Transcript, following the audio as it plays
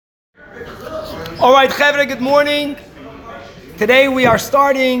All right, Chevra, good morning. Today we are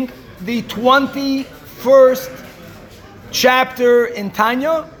starting the 21st chapter in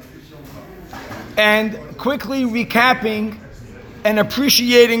Tanya and quickly recapping and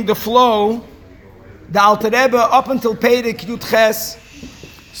appreciating the flow. The Alter Rebbe, up until Perek Yud Ches,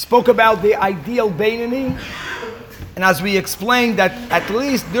 spoke about the ideal Beinoni, and as we explained that at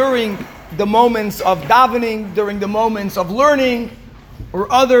least during the moments of davening, during the moments of learning,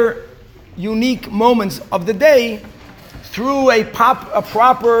 or other unique moments of the day, through a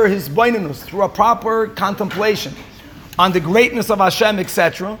proper hisbonenus, through a proper contemplation on the greatness of Hashem,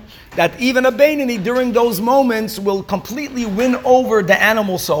 etc., that even a Beinoni during those moments will completely win over the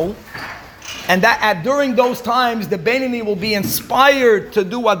animal soul, and that during those times the Beinoni will be inspired to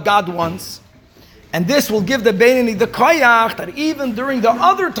do what God wants, and this will give the Beinoni the koyach that even during the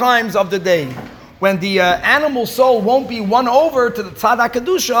other times of the day, when the animal soul won't be won over to the Tzad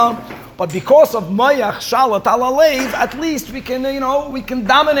HaKedusha, but because of Mayach Shalat Ala Leiv, at least we can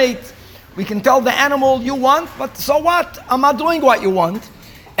dominate. We can tell the animal, you want, but so what? I'm not doing what you want.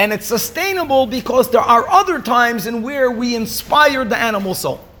 And it's sustainable because there are other times in where we inspire the animal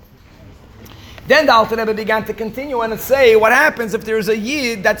soul. Then the Alter Rebbe began to continue and say, what happens if there's a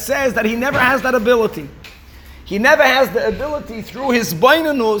Yid that says that he never has that ability? He never has the ability through his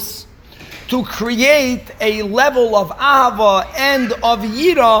Beinonus to create a level of Ahava and of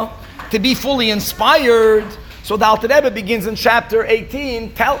Yira to be fully inspired. So the Alter Rebbe begins in chapter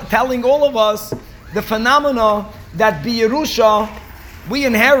 18 telling all of us the phenomena that B'Yerusha we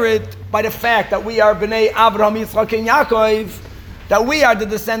inherit by the fact that we are B'nai Avraham, Yitzchak, and Yaakov, that we are the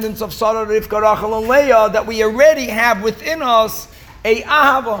descendants of Sarah, Rivka, Rachel, and Leah, that we already have within us a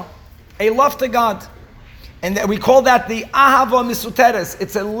Ahava, a love to God. And that we call that the Ahava Misuteres.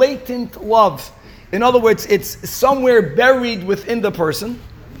 It's a latent love. In other words, it's somewhere buried within the person.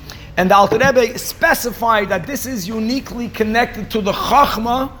 And the Alter Rebbe specified that this is uniquely connected to the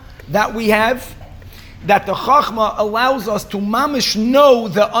Chachma that we have, that the Chachma allows us to mamish know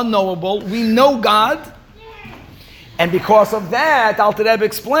the unknowable. We know God. And because of that, Alter Rebbe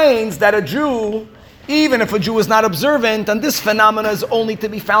explains that a Jew, even if a Jew is not observant, and this phenomena is only to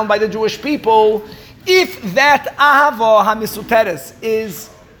be found by the Jewish people, if that Ahava HaMisuteres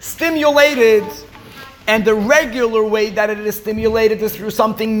is stimulated, and the regular way that it is stimulated is through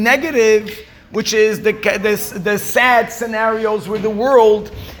something negative, which is the sad scenarios where the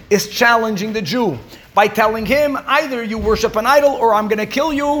world is challenging the Jew by telling him, either you worship an idol or I'm going to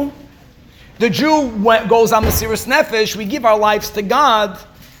kill you. The Jew goes on Mesiras Nefesh, we give our lives to God.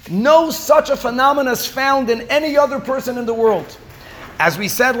 No such a phenomenon is found in any other person in the world. As we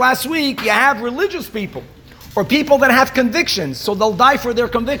said last week, you have religious people or people that have convictions, so they'll die for their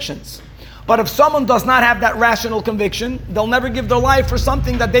convictions. But if someone does not have that rational conviction, they'll never give their life for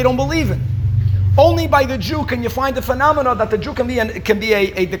something that they don't believe in. Only by the Jew can you find the phenomena that the Jew can be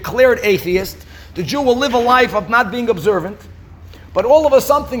a declared atheist. The Jew will live a life of not being observant. But all of a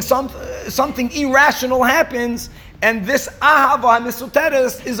sudden, something irrational happens, and this Ahava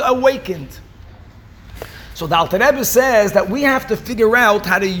HaMisuteres is awakened. So the Alter Rebbe says that we have to figure out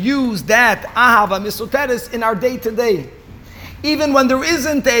how to use that Ahava HaMisuteres in our day-to-day. Even when there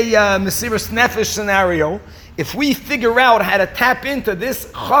isn't a Mesiras Nefesh scenario, if we figure out how to tap into this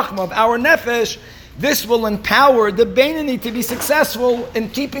Chachma of our Nefesh, this will empower the Beinoni to be successful in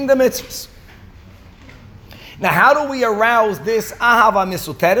keeping the mitzvahs. Now, how do we arouse this Ahava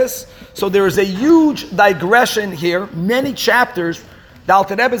Misuteres? So there is a huge digression here, many chapters. The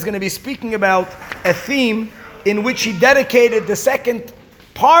Alter Rebbe is going to be speaking about a theme in which he dedicated the second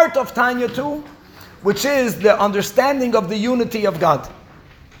part of Tanya to, which is the understanding of the unity of God.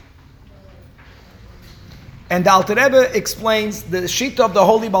 And the Alter Rebbe explains the Shita of the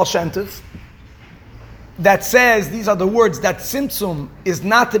Holy Baal Shem Tov that says, these are the words, that Tzimtzum is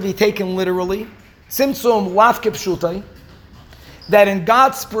not to be taken literally. Tzimtzum lav kepshutai, that in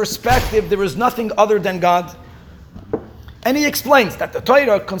God's perspective there is nothing other than God. And he explains that the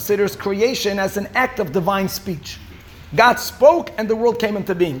Torah considers creation as an act of divine speech. God spoke and the world came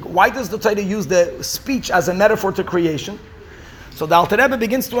into being. Why does the Torah use the speech as a metaphor to creation? So the Alter Rebbe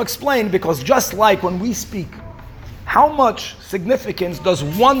begins to explain, because just like when we speak, how much significance does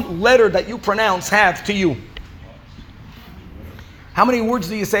one letter that you pronounce have to you? How many words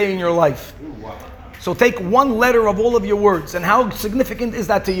do you say in your life? So take one letter of all of your words, and how significant is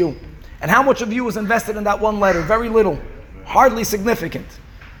that to you? And how much of you is invested in that one letter? Very little. Hardly significant.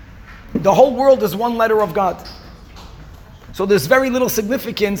 The whole world is one letter of God. So there's very little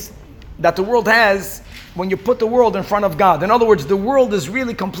significance that the world has when you put the world in front of God. In other words, the world is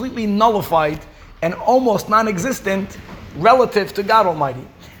really completely nullified and almost non-existent relative to God Almighty.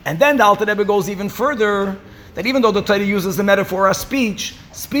 And then the Alter Rebbe goes even further, that even though the Torah uses the metaphor as speech,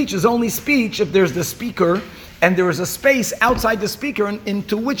 speech is only speech if there's the speaker and there is a space outside the speaker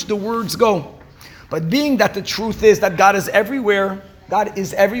into which the words go. But being that the truth is that God is everywhere,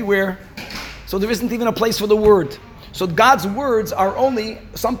 so there isn't even a place for the word. So God's words are only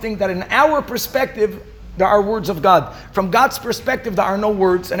something that in our perspective, there are words of God. From God's perspective, there are no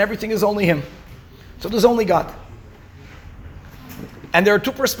words and everything is only Him. So there's only God. And there are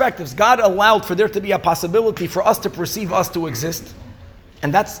two perspectives. God allowed for there to be a possibility for us to perceive us to exist.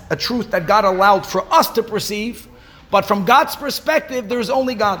 And that's a truth that God allowed for us to perceive. But from God's perspective, there's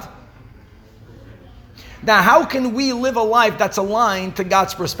only God. Now, how can we live a life that's aligned to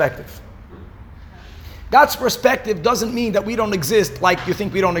God's perspective? God's perspective doesn't mean that we don't exist like you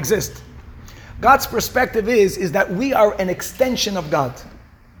think we don't exist. God's perspective is that we are an extension of God.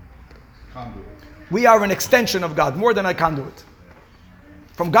 Conduit. We are an extension of God, more than a conduit.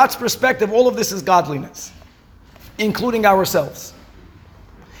 From God's perspective, all of this is godliness, including ourselves.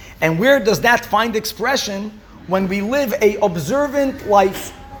 And where does that find expression? When we live a observant life,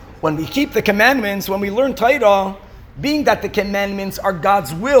 when we keep the commandments, when we learn Torah, being that the commandments are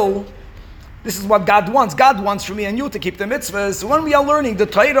God's will, this is what God wants. God wants for me and you to keep the mitzvahs. So when we are learning the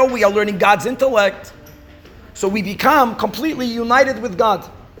Torah, we are learning God's intellect. So we become completely united with God.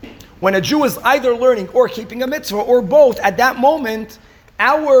 When a Jew is either learning or keeping a mitzvah or both, at that moment,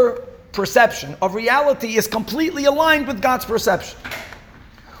 our perception of reality is completely aligned with God's perception.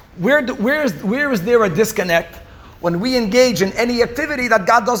 Where is there a disconnect when we engage in any activity that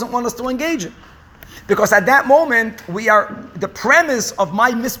God doesn't want us to engage in? Because at that moment, the premise of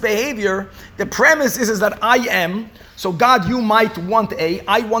my misbehavior, the premise is that I am, so God, you might want A,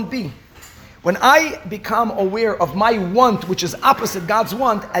 I want B. When I become aware of my want, which is opposite God's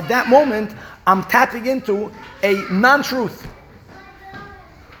want, at that moment, I'm tapping into a non-truth.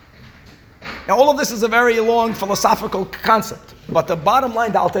 Now, all of this is a very long philosophical concept, but the bottom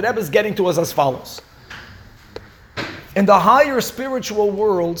line the Alter Rebbe is getting to is as follows. In the higher spiritual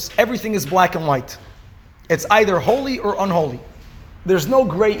worlds, everything is black and white. It's either holy or unholy. There's no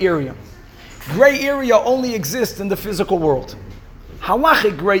gray area. Gray area only exists in the physical world.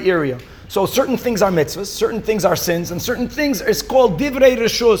 Halachic gray area. So certain things are mitzvahs, certain things are sins, and certain things is called divrei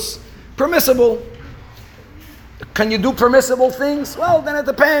reshus, permissible. Can you do permissible things? Well, then it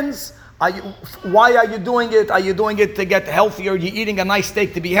depends. Why are you doing it? Are you doing it to get healthier? Are you eating a nice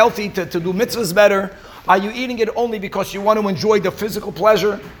steak to be healthy, to do mitzvahs better? Are you eating it only because you want to enjoy the physical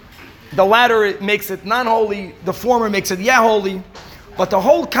pleasure? The latter it makes it non-holy, the former makes it holy. But the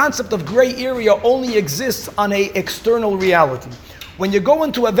whole concept of gray area only exists on an external reality. When you go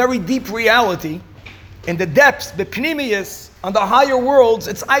into a very deep reality, in the depths, the pnimius, on the higher worlds,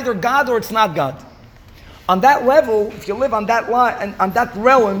 it's either God or it's not God. On that level, if you live on that line, on that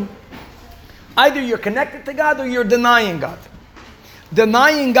realm, either you're connected to God or you're denying God.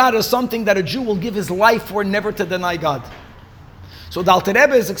 Denying God is something that a Jew will give his life for, never to deny God. So the Alter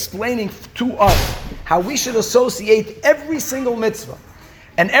Rebbe is explaining to us how we should associate every single mitzvah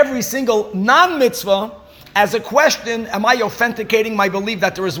and every single non-mitzvah as a question, am I authenticating my belief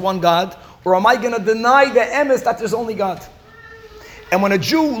that there is one God, or am I going to deny the emes that there's only God? And when a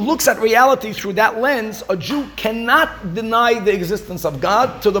Jew looks at reality through that lens, a Jew cannot deny the existence of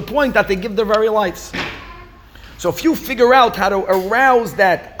God to the point that they give their very lives. So if you figure out how to arouse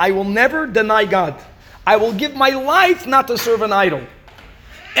that, I will never deny God. I will give my life not to serve an idol.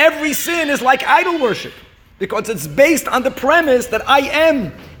 Every sin is like idol worship because it's based on the premise that I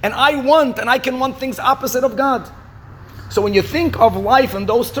am and I want and I can want things opposite of God. So when you think of life in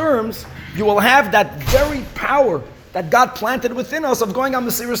those terms, you will have that very power that God planted within us of going on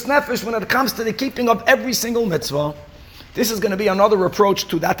Mesiras Nefesh when it comes to the keeping of every single mitzvah. This is going to be another approach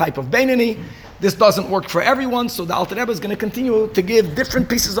to that type of Beinani. This doesn't work for everyone, so the Alter Rebbe is going to continue to give different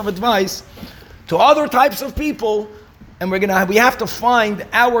pieces of advice to other types of people, and we have to find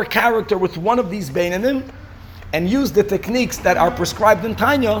our character with one of these Beinanim and use the techniques that are prescribed in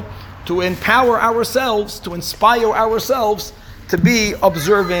Tanya to empower ourselves, to inspire ourselves to be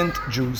observant Jews.